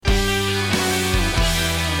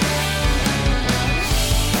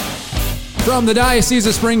From the Diocese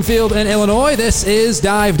of Springfield in Illinois, this is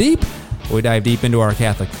Dive Deep. We dive deep into our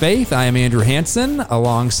Catholic faith. I am Andrew Hansen,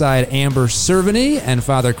 alongside Amber Cerveny and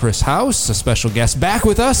Father Chris House, a special guest back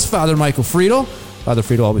with us, Father Michael Friedel. Father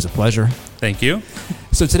Friedel, always a pleasure. Thank you.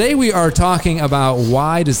 So today we are talking about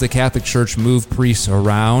why does the Catholic Church move priests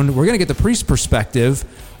around. We're going to get the priest perspective,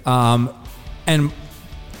 and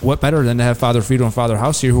what better than to have Father Friedel and Father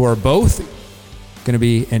House here, who are both going to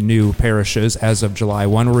be in new parishes as of July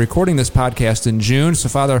 1. We're recording this podcast in June, so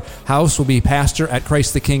Father House will be pastor at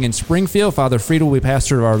Christ the King in Springfield. Father Friedel will be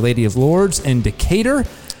pastor of Our Lady of Lourdes in Decatur.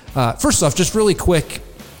 First off, just really quick,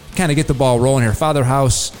 kind of get the ball rolling here. Father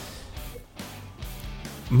House,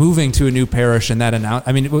 moving to a new parish, and that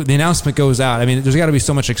the announcement goes out. I mean, there's got to be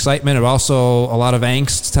so much excitement, and also a lot of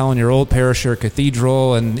angst telling your old parish or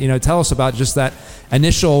cathedral, and tell us about just that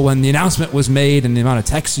initial when the announcement was made and the amount of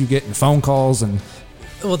texts you get and phone calls. And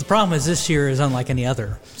well, the problem is this year is unlike any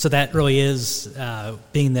other. So that really is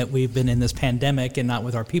being that we've been in this pandemic and not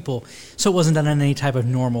with our people. So it wasn't done in any type of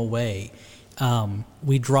normal way.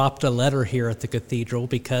 We dropped a letter here at the cathedral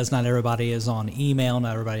because not everybody is on email,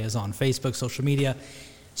 not everybody is on Facebook, social media.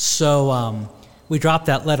 So we dropped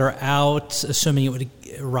that letter out, assuming it would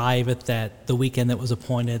arrive at the weekend that was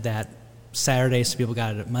appointed, that Saturday, so people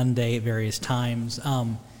got it at Monday at various times.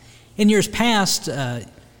 In years past, I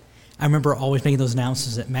remember always making those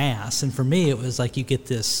announcements at Mass, and for me it was like you get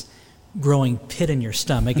this growing pit in your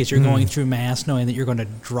stomach as you're going through Mass, knowing that you're going to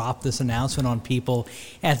drop this announcement on people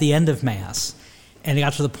at the end of Mass. And it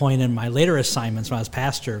got to the point in my later assignments when I was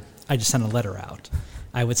pastor, I just sent a letter out.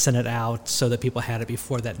 I would send it out so that people had it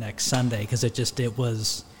before that next Sunday, because it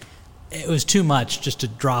was too much just to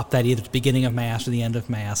drop that either at the beginning of Mass or the end of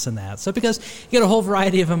Mass and that. So because you get a whole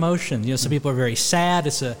variety of emotions. Some people are very sad.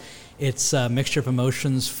 It's a mixture of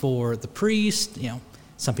emotions for the priest.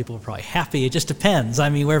 Some people are probably happy. It just depends. I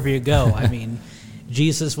mean, wherever you go. I mean,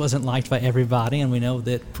 Jesus wasn't liked by everybody, and we know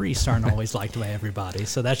that priests aren't always liked by everybody.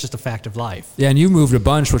 So that's just a fact of life. Yeah, and you moved a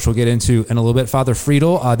bunch, which we'll get into in a little bit. Father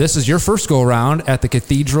Friedel, this is your first go-around at the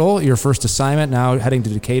cathedral, your first assignment, now heading to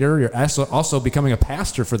Decatur. You're also becoming a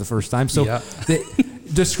pastor for the first time. So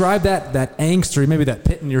describe that angst or maybe that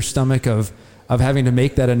pit in your stomach of having to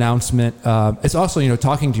make that announcement. It's also,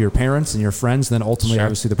 talking to your parents and your friends, and then ultimately,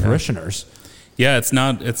 obviously, the parishioners. Yeah, it's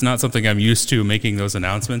not something I'm used to, making those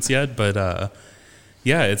announcements yet, but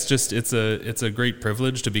it's a great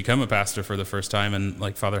privilege to become a pastor for the first time, and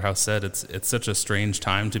like Father House said, it's such a strange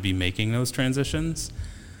time to be making those transitions.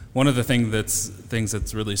 One of the things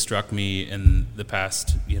that's really struck me in the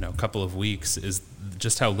past couple of weeks is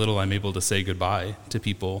just how little I'm able to say goodbye to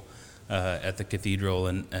people at the cathedral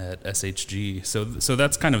and at SHG. So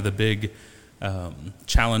that's kind of the big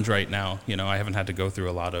challenge right now. I haven't had to go through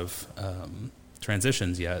a lot of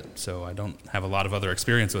transitions yet, so I don't have a lot of other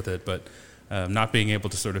experience with it, but not being able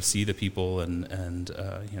to sort of see the people and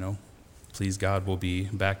please God, we'll be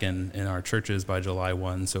back in our churches by July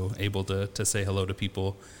 1, so able to say hello to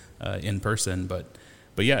people in person. But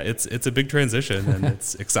yeah, it's a big transition, and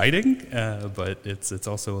it's exciting, but it's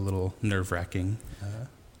also a little nerve-wracking.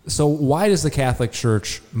 So why does the Catholic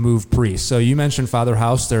Church move priests? So you mentioned Father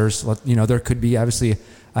House. There's there could be obviously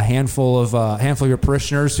a handful of your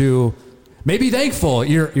parishioners who may be thankful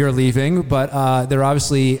you're leaving, but they're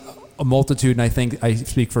obviously a multitude, and I think I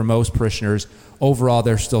speak for most parishioners. Overall,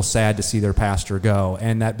 they're still sad to see their pastor go.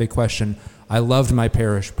 And that big question, I loved my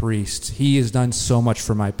parish priest. He has done so much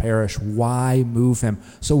for my parish. Why move him?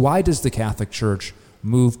 So why does the Catholic Church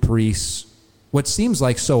move priests? What seems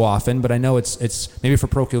like so often, but I know it's maybe for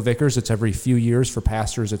parochial vicars, it's every few years. For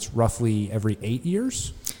pastors, it's roughly every 8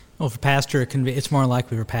 years. Well, for pastor, it's more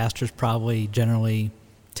likely for pastors, probably generally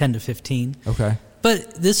 10 to 15. Okay.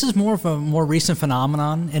 But this is more of a more recent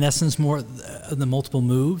phenomenon, in essence, more of the multiple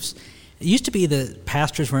moves. It used to be that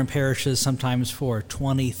pastors were in parishes sometimes for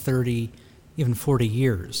 20, 30, even 40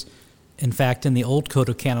 years. In fact, in the old Code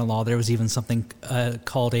of Canon Law, there was even something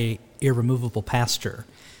called a irremovable pastor.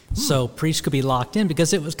 So priests could be locked in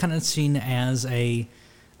because it was kind of seen as a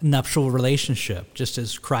nuptial relationship, just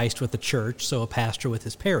as Christ with the church, so a pastor with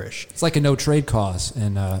his parish. It's like a no-trade clause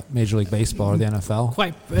in Major League Baseball or the NFL.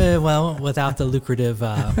 Quite well, without the lucrative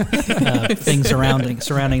things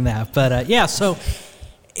surrounding that. But so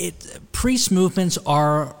priest movements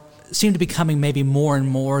seem to be becoming maybe more and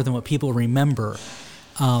more than what people remember.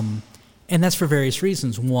 And that's for various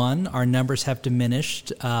reasons. One, our numbers have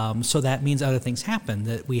diminished, so that means other things happen,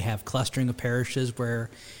 that we have clustering of parishes where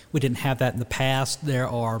we didn't have that in the past. There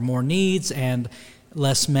are more needs and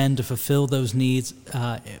less men to fulfill those needs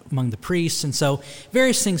among the priests, and so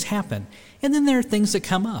various things happen. And then there are things that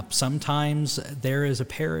come up. Sometimes there is a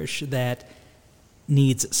parish that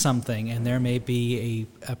needs something, and there may be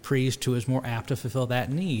a priest who is more apt to fulfill that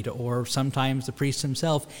need, or sometimes the priest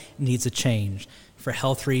himself needs a change for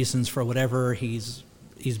health reasons, for whatever he's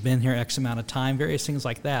been here X amount of time, various things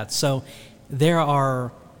like that. So there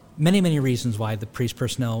are many reasons why the priest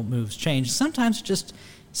personnel moves change. Sometimes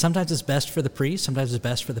it's best for the priest, sometimes it's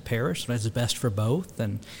best for the parish, sometimes it's best for both,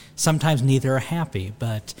 and sometimes neither are happy.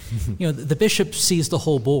 But the bishop sees the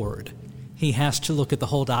whole board. He has to look at the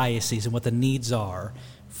whole diocese and what the needs are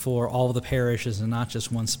for all the parishes and not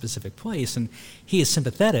just one specific place. And he is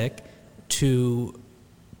sympathetic to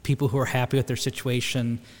people who are happy with their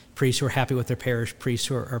situation, priests who are happy with their parish, priests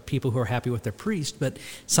who are people who are happy with their priest. But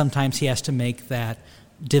sometimes he has to make that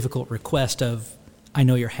difficult request of, I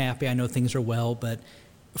know you're happy, I know things are well, but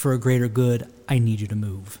for a greater good, I need you to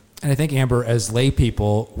move. And I think, Amber, as lay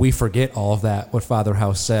people, we forget all of that, what Father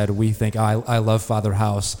House said. We think, I love Father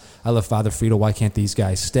House, I love Father Friedel, why can't these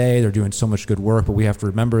guys stay? They're doing so much good work. But we have to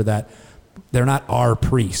remember that they're not our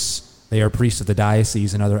priests. They are priests of the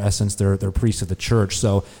diocese. In other essence, they're priests of the church.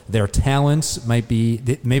 So their talents might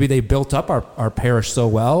be, maybe they built up our parish so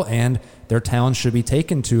well, and their talents should be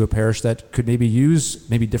taken to a parish that could maybe use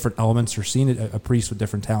maybe different elements, or seen a priest with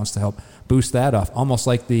different talents to help boost that off. Almost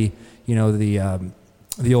like the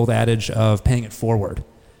old adage of paying it forward.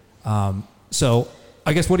 So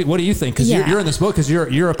I guess what do you think? Because you're in this book, because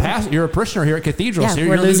you're a parishioner here at Cathedral. Yeah, so we're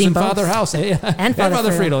you're losing both. Father House and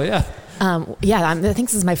Father Friedel. Yeah. I think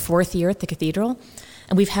this is my 4th year at the Cathedral,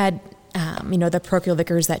 and we've had the parochial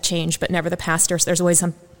vicars that change, but never the pastors. There's always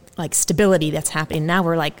some stability that's happening. Now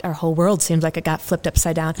we're our whole world seems like it got flipped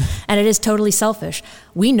upside down, and it is totally selfish.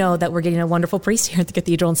 We know that we're getting a wonderful priest here at the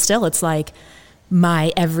Cathedral, and still it's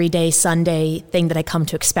my everyday Sunday thing that I come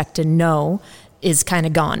to expect and know is kind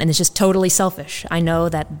of gone, and it's just totally selfish. I know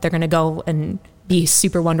that they're going to go and be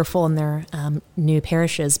super wonderful in their new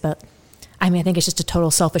parishes, but I think it's just a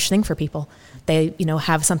total selfish thing for people. They,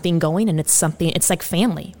 have something going, and it's like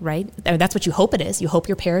family, right? That's what you hope it is. You hope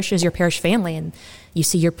your parish is your parish family, and you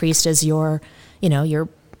see your priest as your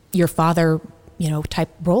father, type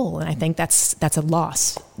role. And I think that's a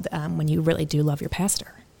loss when you really do love your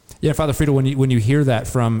pastor. Yeah, Father Friedel, when you hear that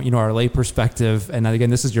from our lay perspective, and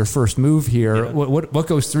again, this is your first move here. Yeah. What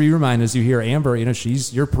goes through your mind as you hear Amber?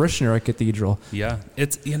 She's your parishioner at Cathedral. Yeah,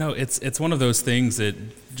 it's one of those things that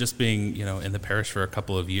just being in the parish for a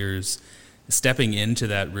couple of years, stepping into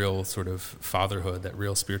that real sort of fatherhood, that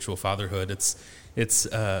real spiritual fatherhood. It's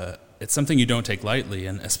something you don't take lightly,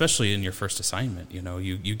 and especially in your first assignment.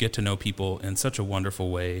 You get to know people in such a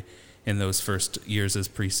wonderful way in those first years as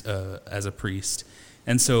a priest.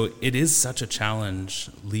 And so it is such a challenge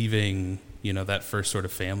leaving, that first sort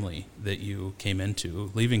of family that you came into,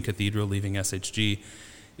 leaving Cathedral, leaving SHG.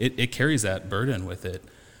 It carries that burden with it.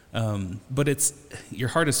 But your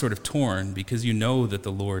heart is sort of torn because you know that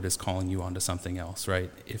the Lord is calling you onto something else, right?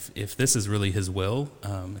 If this is really His will,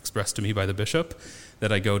 expressed to me by the bishop,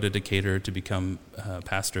 that I go to Decatur to become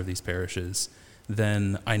pastor of these parishes,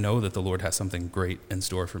 then I know that the Lord has something great in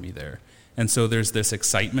store for me there. And so there's this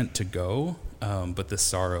excitement to go, but this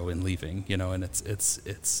sorrow in leaving, and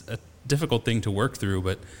it's a difficult thing to work through,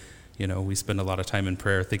 but we spend a lot of time in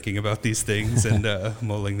prayer thinking about these things and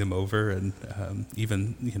mulling them over, and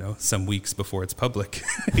even some weeks before it's public,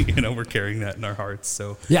 we're carrying that in our hearts.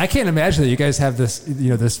 So yeah, I can't imagine that you guys have this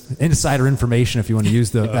this insider information, if you want to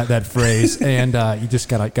use that phrase, and you just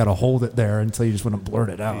gotta hold it there until you just want to blurt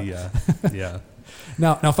it out. Yeah.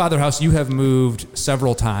 Now, Father House, you have moved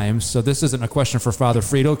several times, so this isn't a question for Father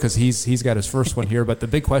Friedel because he's got his first one here. But the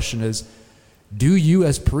big question is, do you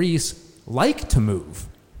as priests like to move?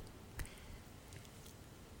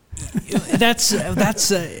 It's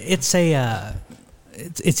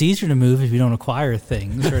easier to move if you don't acquire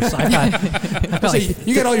things. Or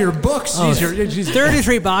you got all your books.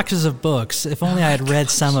 33 boxes of books. If only I had read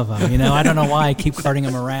some of them. I don't know why I keep carting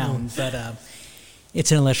them around, but it's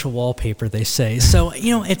intellectual wallpaper, they say. So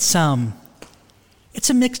it's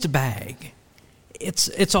a mixed bag.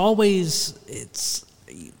 It's always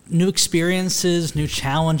new experiences, new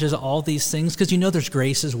challenges, all these things, because there's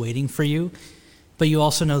graces waiting for you. But you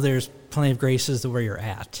also know there's plenty of graces where you're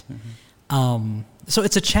at. Mm-hmm. So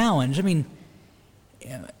it's a challenge.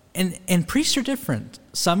 And priests are different.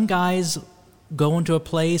 Some guys go into a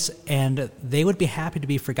place and they would be happy to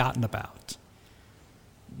be forgotten about.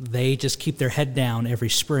 They just keep their head down every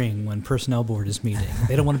spring when personnel board is meeting.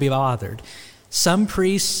 They don't want to be bothered. Some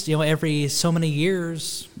priests, every so many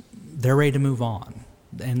years, they're ready to move on.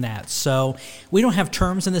 And that. So we don't have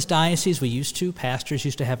terms in this diocese. We used to. Pastors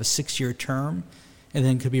used to have a 6-year term, and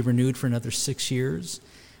then could be renewed for another 6 years.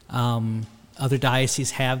 Other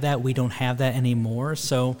dioceses have that. We don't have that anymore.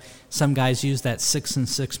 So some guys use that 6 and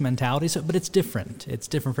 6 mentality. So, but it's different. It's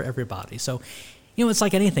different for everybody. So, it's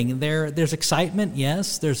like anything. There's excitement,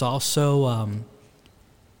 yes. There's also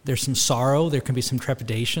there's some sorrow. There can be some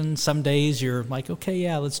trepidation. Some days you're like, okay,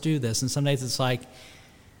 yeah, let's do this. And some days it's like,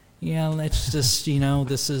 yeah, let's just,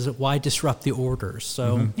 this is why disrupt the orders.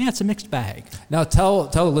 So, yeah, it's a mixed bag. Now, tell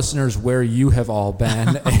the listeners where you have all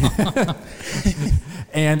been.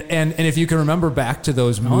 and if you can remember back to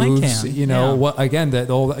those moves, what again,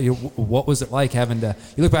 what was it like having to,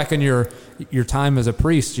 you look back on your time as a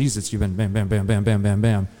priest, Jesus, you've been bam, bam, bam, bam, bam, bam,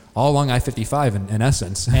 bam, all along I-55 in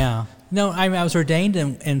essence. Yeah. No, I was ordained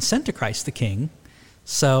and sent to Christ the King.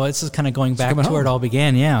 So this is kind of going back to where it all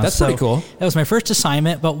began, yeah. That's pretty cool. That was my first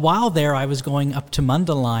assignment, but while there, I was going up to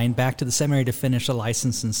Mundelein, back to the seminary to finish a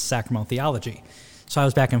license in sacramental theology. So I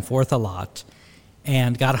was back and forth a lot,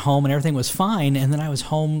 and got home, and everything was fine, and then I was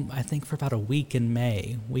home, I think, for about a week in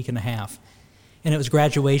May, week and a half. And it was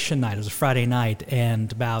graduation night. It was a Friday night,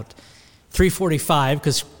 and about 3:45,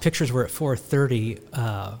 because pictures were at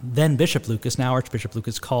 4:30, then Bishop Lucas, now Archbishop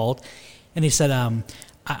Lucas, called, and he said,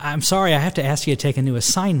 I'm sorry, I have to ask you to take a new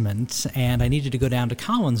assignment, and I need you to go down to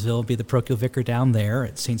Collinsville, be the parochial vicar down there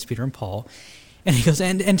at St. Peter and Paul. And he goes,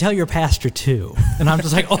 and tell your pastor too. And I'm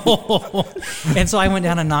just like, oh. And so I went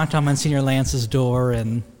down and knocked on Monsignor Lance's door,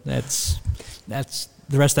 and that's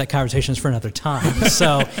the rest of that conversation is for another time.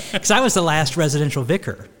 So, because I was the last residential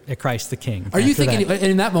vicar at Christ the King. Are you thinking,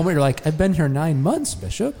 in that moment, you're like, I've been here 9 months,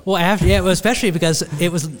 Bishop? Well, especially because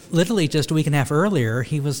it was literally just a week and a half earlier,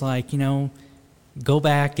 he was like, go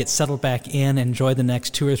back, get settled back in, enjoy the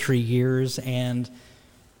next 2 or 3 years, and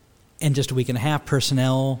in just a week and a half,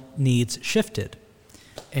 personnel needs shifted.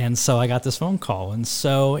 And so I got this phone call. And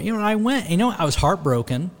so, I went, I was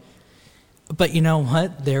heartbroken, but you know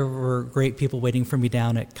what? There were great people waiting for me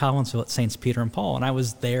down at Collinsville at St. Peter and Paul, and I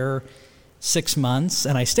was there 6 months,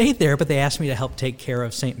 and I stayed there, but they asked me to help take care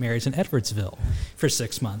of St. Mary's in Edwardsville for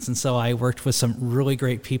 6 months. And so I worked with some really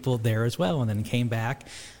great people there as well, and then came back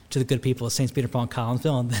to the good people of St. Peter Paul and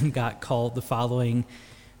Collinsville, and then got called the following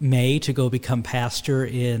May to go become pastor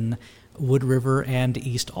in Wood River and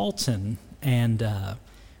East Alton, and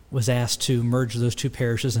was asked to merge those 2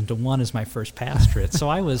 parishes into one as my first pastorate. So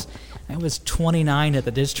I was 29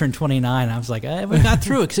 just turned 29. And I was like, we got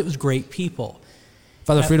through it because it was great people.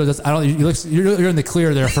 Father Friedel, you're in the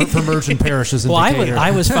clear there for merging parishes. Well,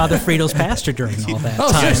 I was Father Friedel's pastor during all that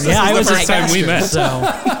time. Yes, yeah, I was the first time we met. So.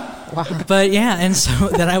 Wow. But yeah, and so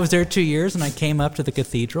then I was there 2 years, and I came up to the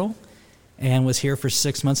cathedral and was here for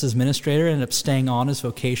 6 months as administrator, ended up staying on as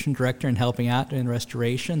vocation director and helping out during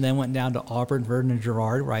restoration, then went down to Auburn, Verdun, and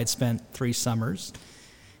Girard, where I had spent 3 summers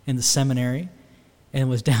in the seminary, and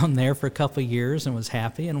was down there for a couple of years and was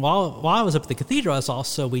happy. And while I was up at the cathedral,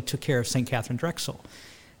 we took care of St. Catherine Drexel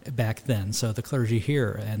back then, so the clergy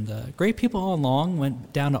here. And great people all along,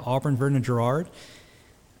 went down to Auburn, Verdun, and Girard,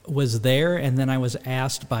 was there, and then I was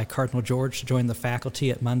asked by Cardinal George to join the faculty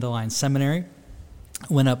at Mundelein Seminary.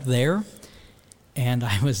 Went up there, and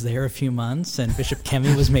I was there a few months, and Bishop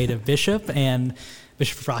Kemi was made a bishop, and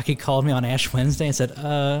Bishop Rocky called me on Ash Wednesday and said,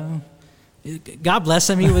 God bless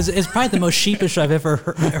him, it's probably the most sheepish I've ever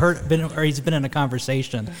heard, he's been in a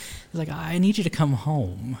conversation. He's like, I need you to come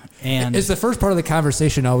home. And is the first part of the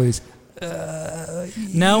conversation always...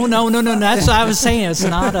 No. That's what I was saying. It's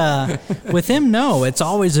not with him. No, it's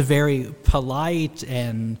always a very polite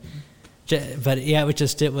but yeah,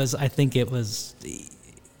 I think it was.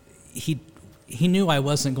 He knew I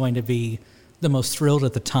wasn't going to be the most thrilled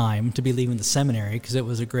at the time to be leaving the seminary because it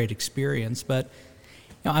was a great experience. But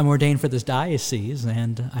I'm ordained for this diocese,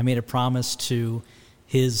 and I made a promise to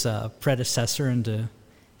his predecessor and to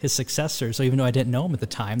his successor. So even though I didn't know him at the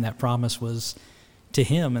time, that promise was to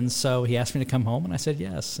him, and so he asked me to come home, and I said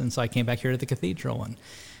yes. And so I came back here to the cathedral and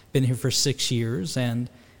been here for 6 years, and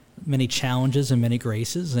many challenges and many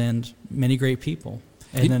graces and many great people,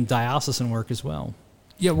 and then diocesan work as well.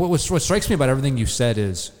 Yeah, what strikes me about everything you said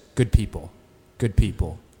is good people,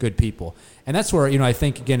 and that's where I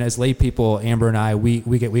think again as lay people, Amber and I, we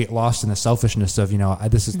get lost in the selfishness of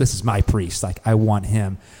this is my priest, like I want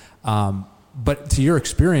him, but to your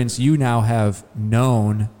experience, you now have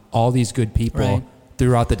known all these good people. Right.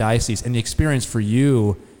 Throughout the diocese, and the experience for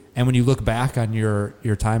you, and when you look back on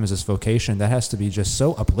your time as this vocation, that has to be just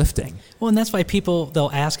so uplifting. Well, and that's why they'll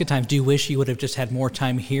ask at times, do you wish you would have just had more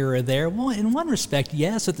time here or there? Well, in one respect,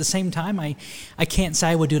 yes. At the same time, I can't say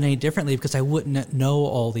I would do it any differently because I wouldn't know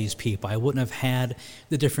all these people. I wouldn't have had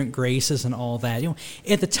the different graces and all that.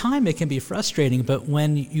 At the time, it can be frustrating, but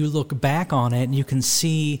when you look back on it and you can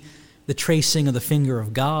see the tracing of the finger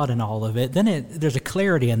of God and all of it, then there's a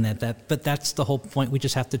clarity in that. But that's the whole point. We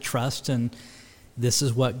just have to trust, and this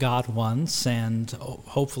is what God wants, and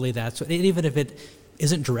hopefully that's what, even if it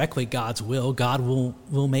isn't directly God's will, God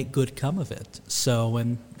will make good come of it. So,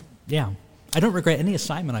 and yeah, I don't regret any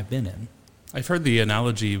assignment I've been in. I've heard the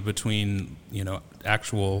analogy between,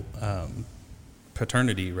 actual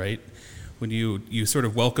paternity, right? When you sort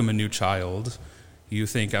of welcome a new child, you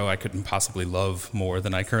think, I couldn't possibly love more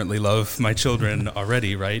than I currently love my children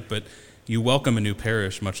already, right? But you welcome a new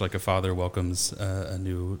parish, much like a father welcomes a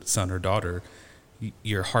new son or daughter.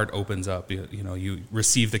 Your heart opens up. You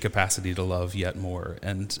receive the capacity to love yet more,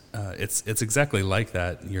 and it's exactly like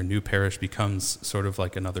that. Your new parish becomes sort of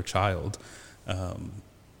like another child.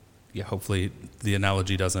 Hopefully the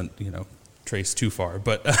analogy doesn't trace too far,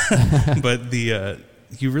 but but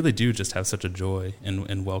you really do just have such a joy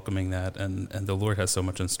in welcoming that, and the Lord has so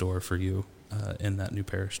much in store for you in that new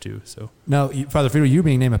parish too. So now, Father Friedel, you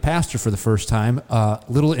being named a pastor for the first time,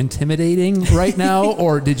 little intimidating right now,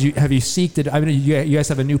 or have you seeked it? I mean, you guys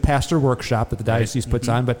have a new pastor workshop that the diocese puts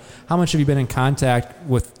on, but how much have you been in contact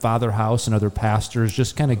with Father House and other pastors,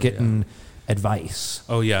 just kind of getting advice?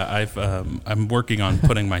 Oh yeah, I'm working on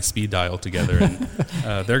putting my speed dial together, and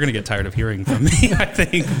they're going to get tired of hearing from me, I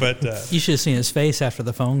think. But you should have seen his face after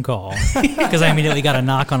the phone call, because I immediately got a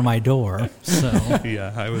knock on my door. So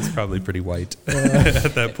yeah, I was probably pretty white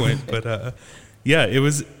at that point. But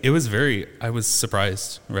it was very. I was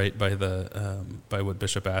surprised, right, by by what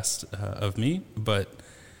Bishop asked of me. But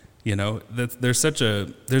there's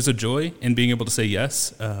a joy in being able to say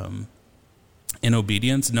yes in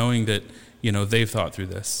obedience, knowing that. They've thought through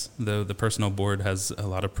this. The personal board has a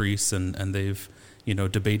lot of priests, and they've,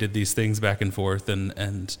 debated these things back and forth.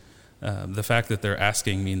 And the fact that they're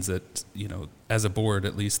asking means that, as a board,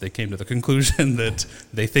 at least they came to the conclusion that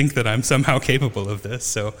they think that I'm somehow capable of this.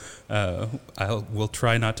 So we'll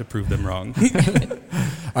try not to prove them wrong. All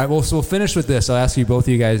right, well, so we'll finish with this. I'll ask you both of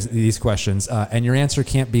you guys these questions, and your answer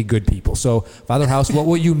can't be good people. So, Father House, what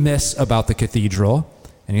will you miss about the cathedral?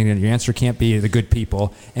 And your answer can't be the good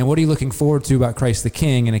people. And what are you looking forward to about Christ the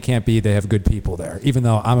King? And it can't be they have good people there, even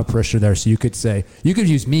though I'm a parishioner there. So you could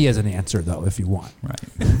use me as an answer, though, if you want. Right.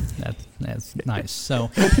 That's nice.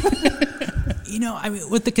 So,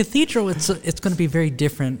 with the cathedral, it's going to be very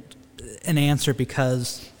different an answer,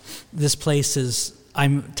 because this place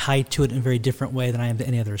I'm tied to it in a very different way than I am to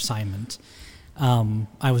any other assignment.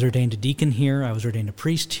 I was ordained a deacon here. I was ordained a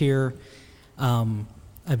priest here.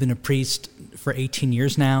 I've been a priest for 18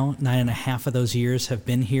 years now. 9.5 of those years have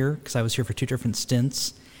been here, because I was here for 2 different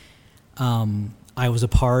stints. I was I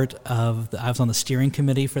was on the steering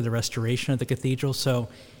committee for the restoration of the cathedral. So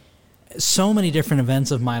many different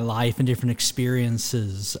events of my life and different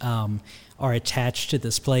experiences are attached to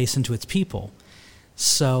this place and to its people.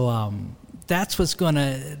 So that's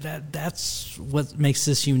that's what makes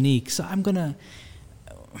this unique. So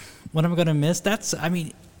what am I gonna miss?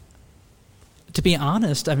 To be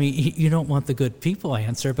honest, you don't want the good people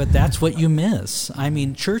answer, but that's what you miss.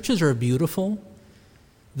 Churches are beautiful.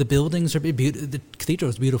 The buildings are beautiful. The cathedral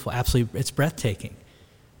is beautiful. Absolutely, it's breathtaking.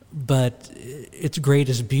 But its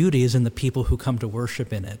greatest beauty is in the people who come to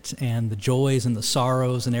worship in it, and the joys and the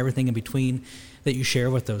sorrows and everything in between that you share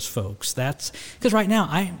with those folks. That's because right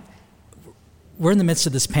now we're in the midst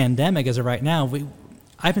of this pandemic. As of right now,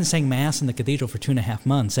 I've been saying Mass in the cathedral for 2.5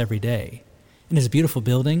 months every day, and it's a beautiful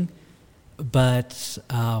building. But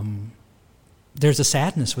there's a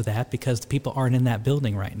sadness with that, because the people aren't in that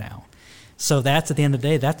building right now. So that's, at the end of the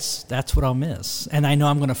day, that's what I'll miss. And I know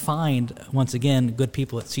I'm going to find, once again, good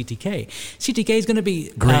people at CTK. CTK is going to be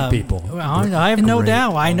great people. I have no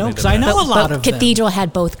doubt. I know, because I know a lot of them. Cathedral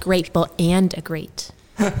had both great people and a great.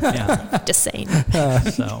 Yeah. Just saying.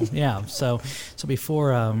 So yeah. So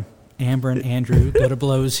before Amber and Andrew go to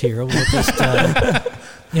blows here, we'll just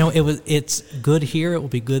it's good here. It will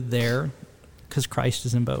be good there, because Christ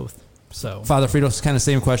is in both. So, Father Friedel, kind of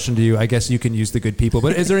same question to you. I guess you can use the good people,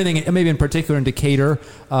 but is there anything maybe in particular in Decatur?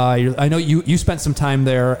 I know you spent some time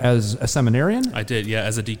there as a seminarian. I did, yeah,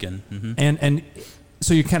 as a deacon. Mm-hmm. And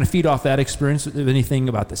so you kind of feed off that experience. Anything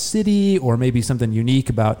about the city, or maybe something unique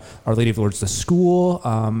about Our Lady of Lourdes, the school?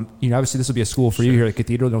 Obviously this will be a school for you here at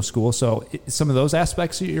Cathedral, no school. So some of those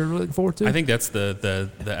aspects you're looking forward to. I think that's the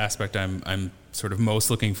aspect I'm sort of most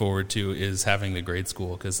looking forward to, is having the grade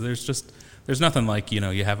school, because there's nothing like,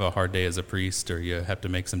 you have a hard day as a priest, or you have to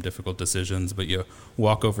make some difficult decisions, but you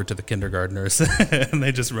walk over to the kindergartners and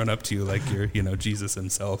they just run up to you like you're, Jesus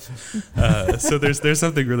himself. So there's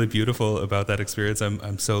something really beautiful about that experience.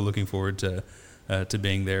 I'm so looking forward to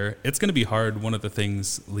being there. It's going to be hard. One of the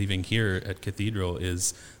things leaving here at Cathedral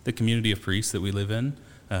is the community of priests that we live in.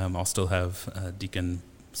 I'll still have Deacon,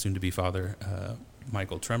 soon-to-be Father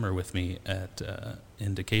Michael Tremor with me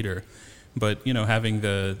in Decatur. But having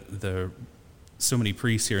the so many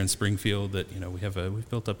priests here in Springfield that we've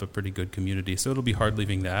built up a pretty good community. So it'll be hard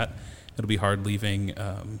leaving that. It'll be hard leaving.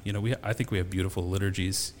 I think we have beautiful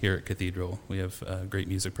liturgies here at Cathedral. We have a great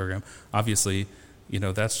music program. Obviously,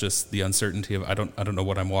 that's just the uncertainty of I don't know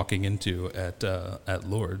what I'm walking into at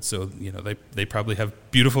Lourdes. So they probably have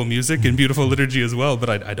beautiful music and beautiful liturgy as well, but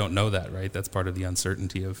I don't know that, right? That's part of the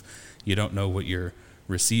uncertainty of you don't know what you're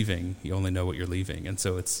receiving, you only know what you're leaving, and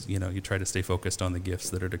so it's you try to stay focused on the gifts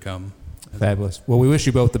that are to come. Fabulous. Well, we wish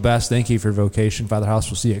you both the best. Thank you for your vocation, Father House.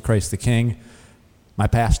 We'll see you at Christ the King, my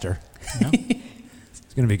pastor.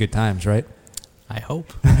 It's going to be good times, right? I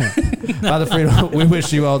hope. Father Friedel, we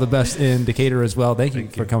wish you all the best in Decatur as well. Thank you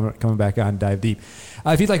for coming back on Dive Deep.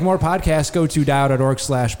 If you'd like more podcasts, go to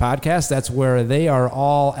dio.org/podcast. That's where they are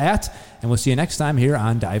all at. And we'll see you next time here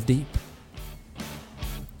on Dive Deep.